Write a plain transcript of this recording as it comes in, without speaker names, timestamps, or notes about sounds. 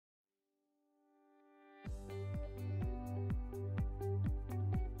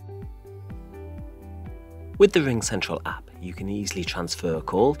With the RingCentral app, you can easily transfer a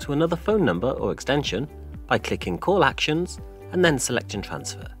call to another phone number or extension by clicking Call Actions and then selecting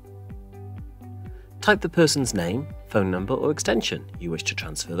Transfer. Type the person's name, phone number or extension you wish to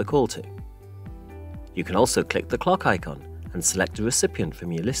transfer the call to. You can also click the clock icon and select a recipient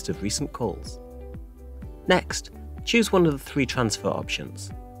from your list of recent calls. Next, choose one of the 3 transfer options.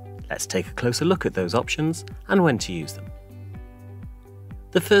 Let's take a closer look at those options and when to use them.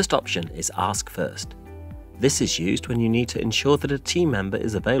 The first option is Ask First. This is used when you need to ensure that a team member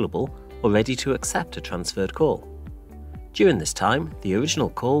is available or ready to accept a transferred call. During this time, the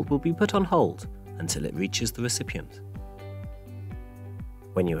original call will be put on hold until it reaches the recipient.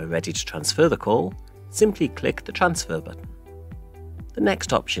 When you are ready to transfer the call, simply click the Transfer button. The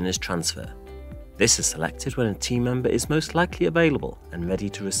next option is Transfer. This is selected when a team member is most likely available and ready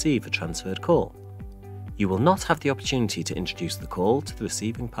to receive a transferred call. You will not have the opportunity to introduce the call to the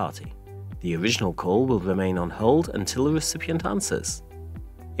receiving party. The original call will remain on hold until the recipient answers.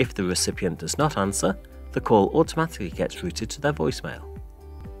 If the recipient does not answer, the call automatically gets routed to their voicemail.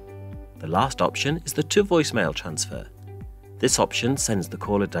 The last option is the to voicemail transfer. This option sends the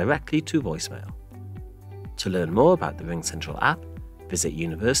caller directly to voicemail. To learn more about the RingCentral app, visit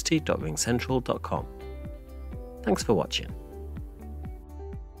university.ringcentral.com. Thanks for watching.